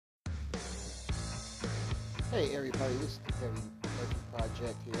Hey everybody, this is the Petty Murphy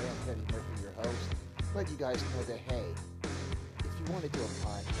Project here. I'm Petty Murphy, your host. Let you guys know that hey, if you want to do a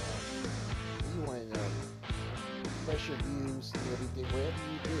podcast, you want to know express your views and everything, whatever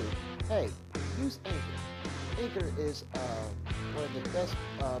you do, hey, use Anchor. Anchor is one of the best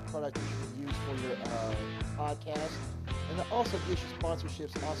products you can use for your podcast, and it also gives you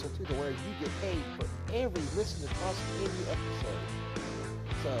sponsorships also too, to where you get paid for every listen across every episode.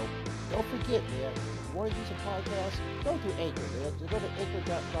 So don't forget, man. If you want to use a podcast, go to Anchor, man. Just go to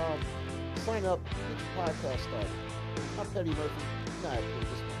anchor.com, sign up, get your podcast started. I'm Petty Murphy. Not a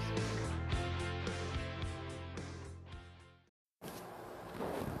this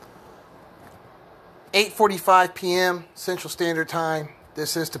message. 8:45 p.m. Central Standard Time.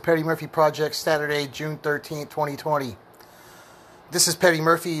 This is the Petty Murphy Project, Saturday, June 13th, 2020. This is Petty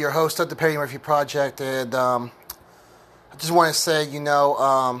Murphy, your host of the Petty Murphy Project, and I just want to say, there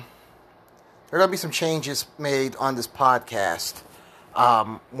are going to be some changes made on this podcast.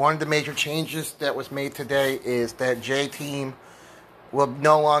 One of the major changes that was made today is that J-Team will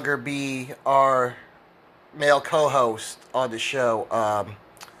no longer be our male co-host on the show.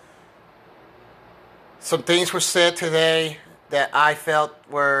 Some things were said today that I felt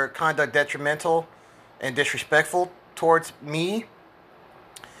were conduct detrimental and disrespectful towards me.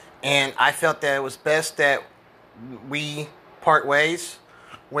 And I felt that it was best that we part ways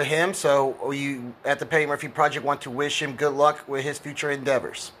with him. So we at the Petty Murphy Project want to wish him good luck with his future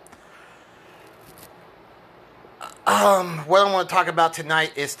endeavors. What I want to talk about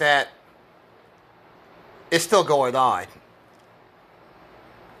tonight is that it's still going on.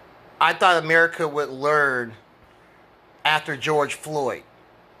 I thought America would learn after George Floyd,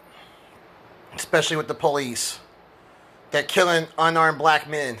 especially with the police, that killing unarmed black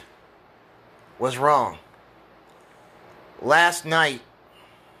men was wrong. Last night,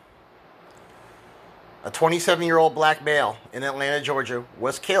 a 27-year-old black male in Atlanta, Georgia,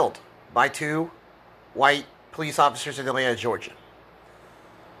 was killed by two white police officers in Atlanta, Georgia.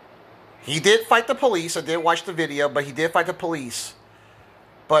 He did fight the police. I did watch the video, but he did fight the police.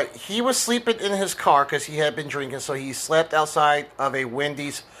 But he was sleeping in his car because he had been drinking, so he slept outside of a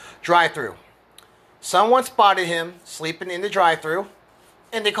Wendy's drive-thru. Someone spotted him sleeping in the drive-thru,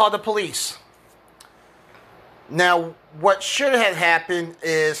 and they called the police. Now, what should have happened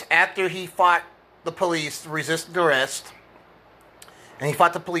is after he fought the police, resisted arrest, and he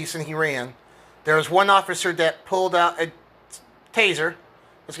fought the police and he ran, there was one officer that pulled out a taser.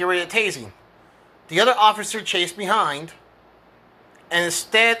 Let's get ready to tase him. The other officer chased behind, and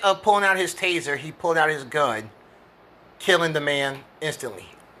instead of pulling out his taser, he pulled out his gun, killing the man instantly.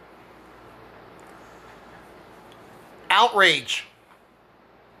 Outrage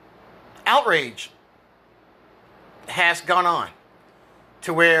has gone on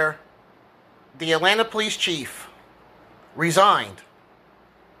to where the Atlanta police chief resigned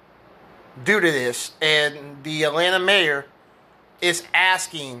due to this, and the Atlanta mayor is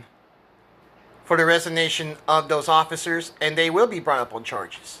asking for the resignation of those officers, and they will be brought up on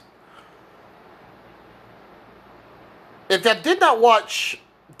charges. If I did not watch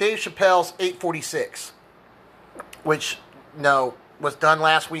Dave Chappelle's 846, which was done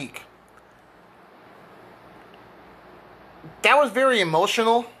last week, that was very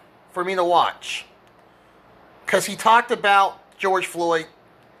emotional for me to watch, because he talked about George Floyd,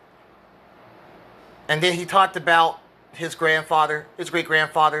 and then he talked about his grandfather, his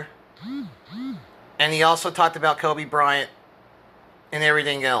great-grandfather, and he also talked about Kobe Bryant and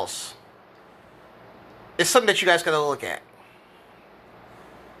everything else. It's something that you guys got to look at.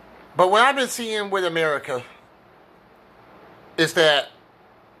 But what I've been seeing with America is that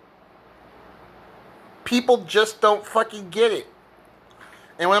people just don't fucking get it.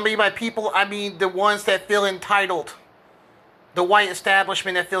 And when I mean by people, I mean the ones that feel entitled. The white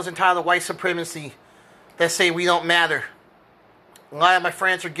establishment that feels entitled to white supremacy, that say we don't matter. A lot of my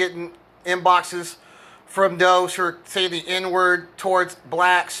friends are getting inboxes from those who are saying the N-word towards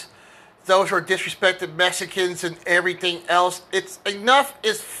blacks, those who are disrespecting Mexicans and everything else. It's enough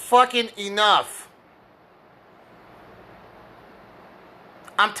is fucking enough.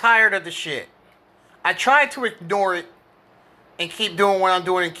 I'm tired of the shit. I try to ignore it and keep doing what I'm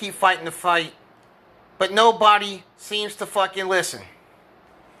doing and keep fighting the fight, but nobody seems to fucking listen.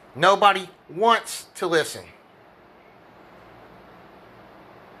 Nobody wants to listen.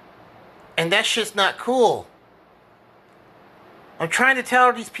 And that shit's not cool. I'm trying to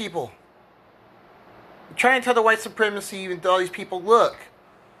tell these people. I'm trying to tell the white supremacy and all these people, look,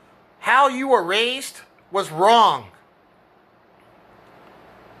 how you were raised was wrong.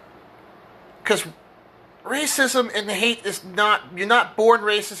 Because racism and hate is not, you're not born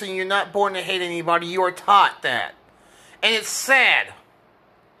racist and you're not born to hate anybody. You are taught that. And it's sad.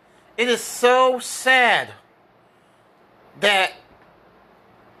 It is so sad that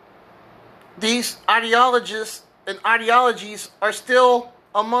these ideologists and ideologies are still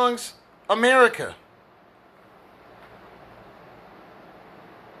amongst America.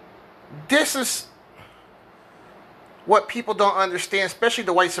 This is what people don't understand, especially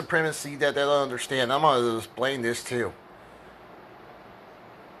the white supremacy that they don't understand. I'm going to explain this too.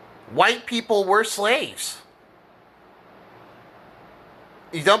 White people were slaves.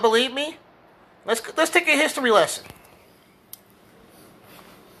 You don't believe me? Let's take a history lesson.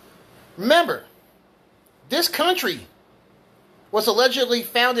 Remember, this country was allegedly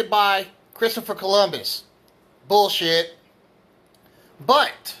founded by Christopher Columbus. Bullshit.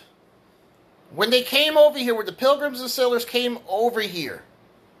 But when they came over here, when the Pilgrims and Sailors came over here,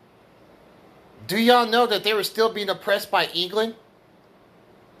 do y'all know that they were still being oppressed by England?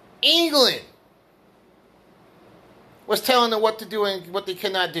 England was telling them what to do and what they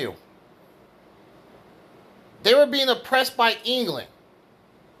could not do. They were being oppressed by England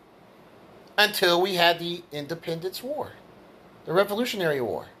until we had the Independence War, the Revolutionary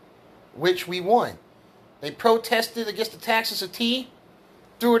War, which we won. They protested against the taxes of tea,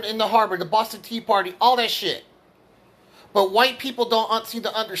 threw it in the harbor, the Boston Tea Party, all that shit. But white people don't seem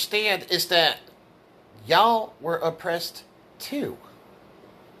to understand is that y'all were oppressed too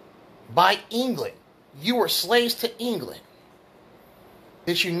by England. You were slaves to England.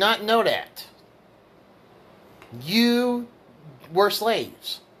 Did you not know that? You were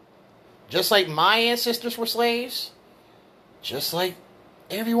slaves. Just like my ancestors were slaves. Just like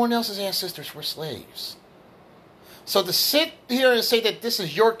everyone else's ancestors were slaves. So to sit here and say that this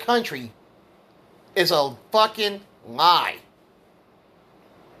is your country is a fucking lie.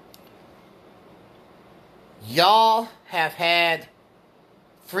 Y'all have had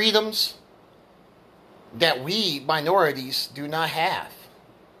freedoms that we minorities do not have.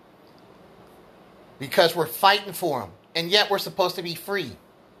 Because we're fighting for them. And yet we're supposed to be free.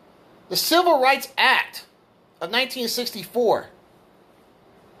 The Civil Rights Act of 1964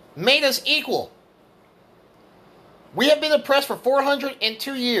 made us equal. We have been oppressed for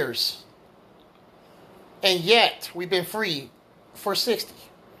 402 years. And yet we've been free for 60.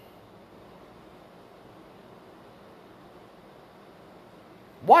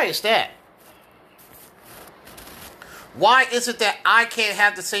 Why is that? Why is it that I can't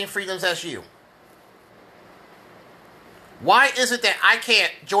have the same freedoms as you? Why is it that I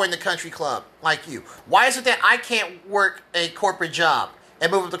can't join the country club like you? Why is it that I can't work a corporate job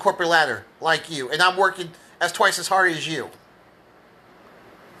and move up the corporate ladder like you, and I'm working as twice as hard as you?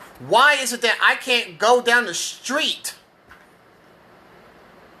 Why is it that I can't go down the street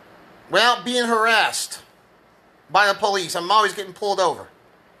without being harassed by the police? I'm always getting pulled over.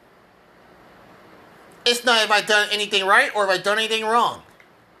 It's not if I've done anything right or if I've done anything wrong.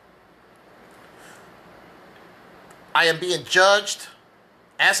 I am being judged,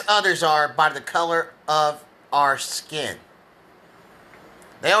 as others are, by the color of our skin.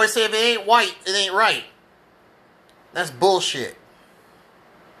 They always say if it ain't white, it ain't right. That's bullshit.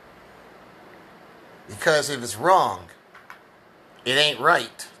 Because if it's wrong, it ain't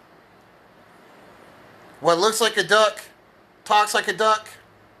right. What looks like a duck, talks like a duck,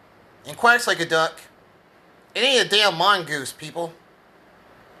 and quacks like a duck, it ain't a damn mongoose, people.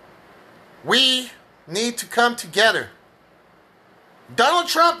 We need to come together. Donald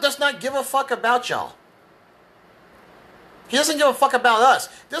Trump does not give a fuck about y'all. He doesn't give a fuck about us.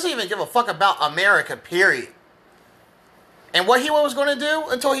 He doesn't even give a fuck about America, period. And what he was going to do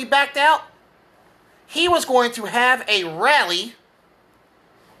until he backed out, he was going to have a rally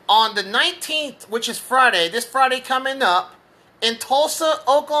on the 19th, which is Friday, this Friday coming up, in Tulsa,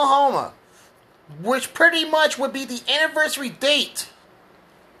 Oklahoma, which pretty much would be the anniversary date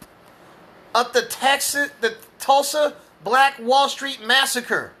of the Tulsa Black Wall Street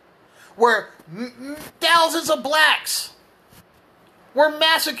Massacre, where thousands of blacks were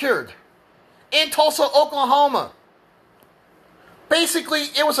massacred in Tulsa, Oklahoma. Basically,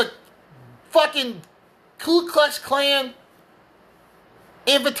 it was a fucking Ku Klux Klan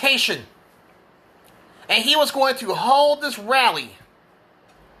invitation. And he was going to hold this rally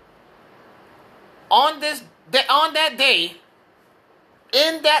on that day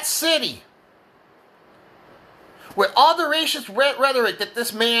in that city, with all the racist rhetoric that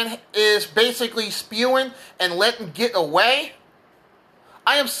this man is basically spewing and letting get away.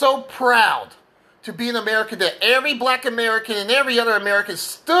 I am so proud to be an American that every black American and every other American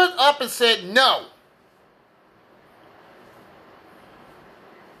stood up and said no.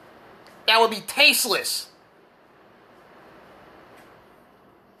 That would be tasteless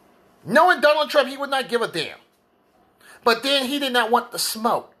Knowing Donald Trump, he would not give a damn. But then he did not want the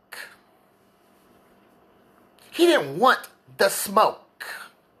smoke. He didn't want the smoke.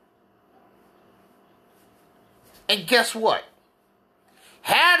 And guess what?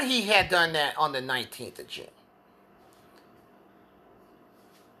 Had he had done that on the 19th of June,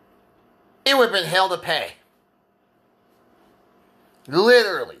 it would have been hell to pay.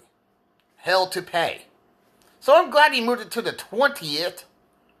 Literally. Hell to pay. So I'm glad he moved it to the 20th.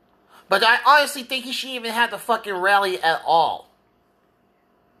 But I honestly think he shouldn't even have the fucking rally at all.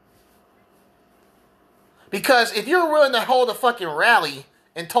 Because if you're willing to hold a fucking rally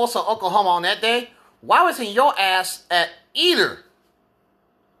in Tulsa, Oklahoma on that day, why wasn't your ass at either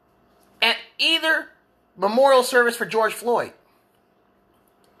memorial service for George Floyd?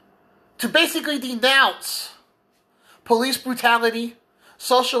 To basically denounce police brutality,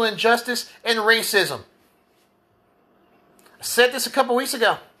 social injustice, and racism. I said this a couple weeks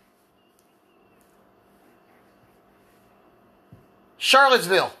ago.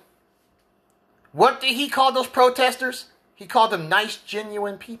 Charlottesville. What did he call those protesters? He called them nice,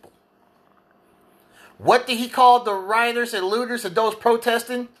 genuine people. What did he call the rioters and looters and those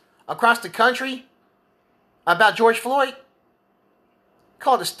protesting across the country about George Floyd? He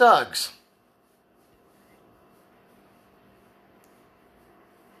called the thugs.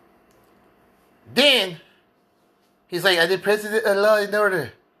 Then, he's like, I'm the president of law and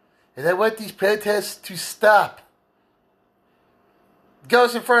order, and I want these protests to stop.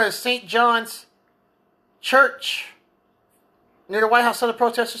 Goes in front of St. John's Church near the White House, telling the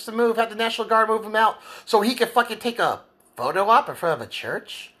protesters to move, have the National Guard move them out so he can fucking take a photo op in front of a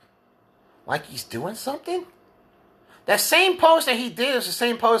church like he's doing something. That same pose that he did is the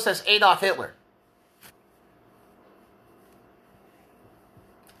same pose as Adolf Hitler.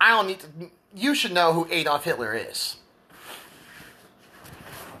 I don't need to. You should know who Adolf Hitler is.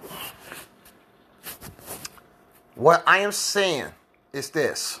 What I am saying is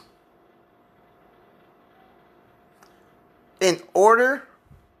this. In order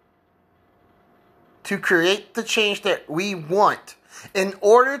to create the change that we want, in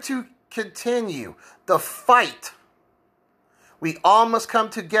order to continue the fight, we all must come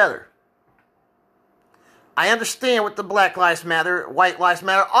together. I understand with the Black Lives Matter, White Lives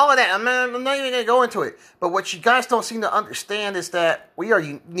Matter, all of that. I'm not even going to go into it. But what you guys don't seem to understand is that we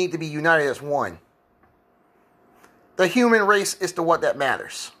need to be united as one. The human race is the one that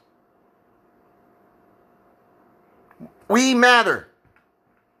matters. We matter.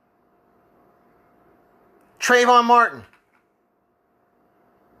 Trayvon Martin,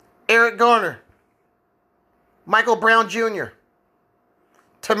 Eric Garner, Michael Brown Jr.,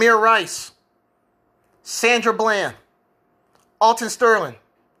 Tamir Rice, Sandra Bland, Alton Sterling,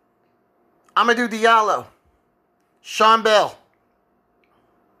 Amadou Diallo, Sean Bell,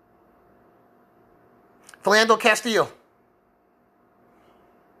 Philando Castile,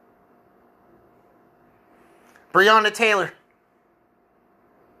 Breonna Taylor,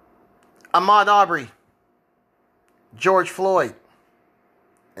 Ahmaud Arbery, George Floyd,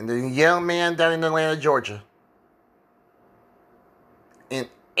 and the young man down in Atlanta, Georgia, and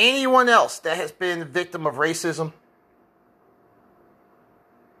anyone else that has been a victim of racism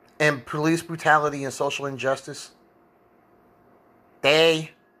and police brutality and social injustice,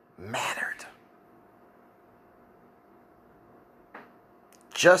 they mattered.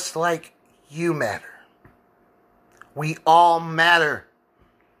 Just like you matter. We all matter.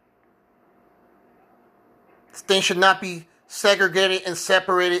 This thing should not be segregated and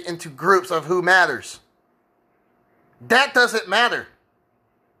separated into groups of who matters. That doesn't matter.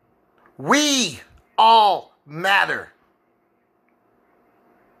 We all matter.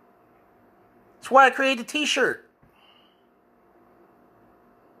 That's why I created a t-shirt.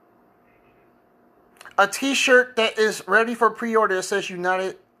 A t-shirt that is ready for pre-order that says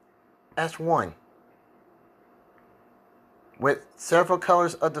United as One. With several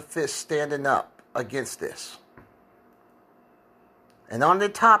colors of the fist standing up against this. And on the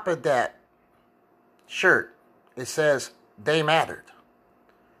top of that shirt, it says, they mattered.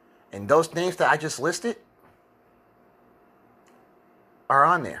 And those names that I just listed are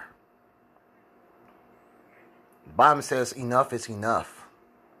on there. Bottom says, enough is enough.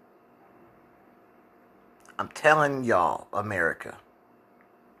 I'm telling y'all, America,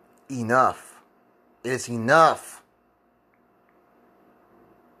 enough is enough.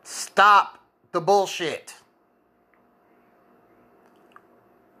 Stop the bullshit.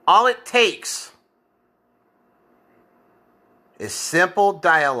 All it takes is simple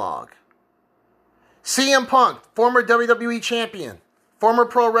dialogue. CM Punk, former WWE champion, former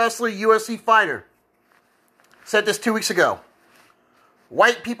pro wrestler, UFC fighter, said this 2 weeks ago.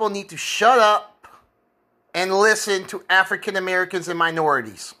 white people need to shut up and listen to African Americans and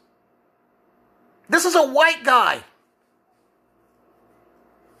minorities. This is a white guy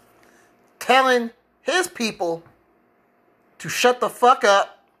telling his people to shut the fuck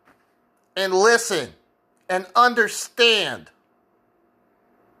up and listen and understand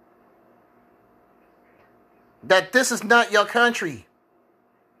that this is not your country.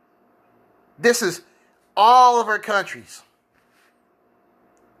 This is all of our countries.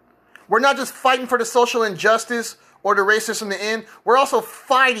 We're not just fighting for the social injustice or the racism to end. We're also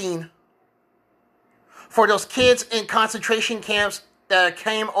fighting for those kids in concentration camps that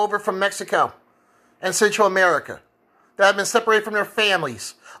came over from Mexico and Central America, that have been separated from their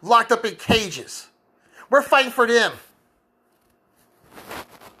families, locked up in cages. We're fighting for them.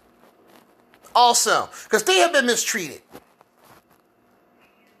 Also, because they have been mistreated.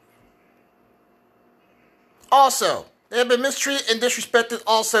 Also, they have been mistreated and disrespected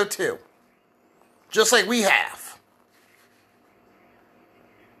also too. Just like we have.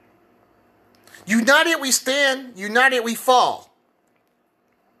 United we stand, united we fall.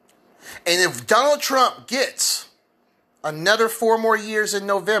 And if Donald Trump gets another 4 more years in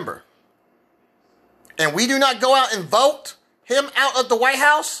November, and we do not go out and vote him out of the White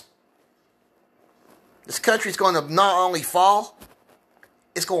House, this country's going to not only fall,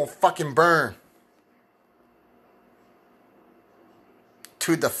 it's going to fucking burn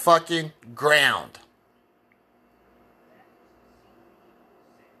to the fucking ground.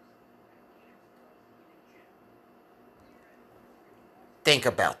 Think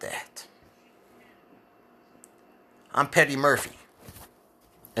about that. I'm Petty Murphy,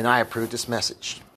 and I approve this message.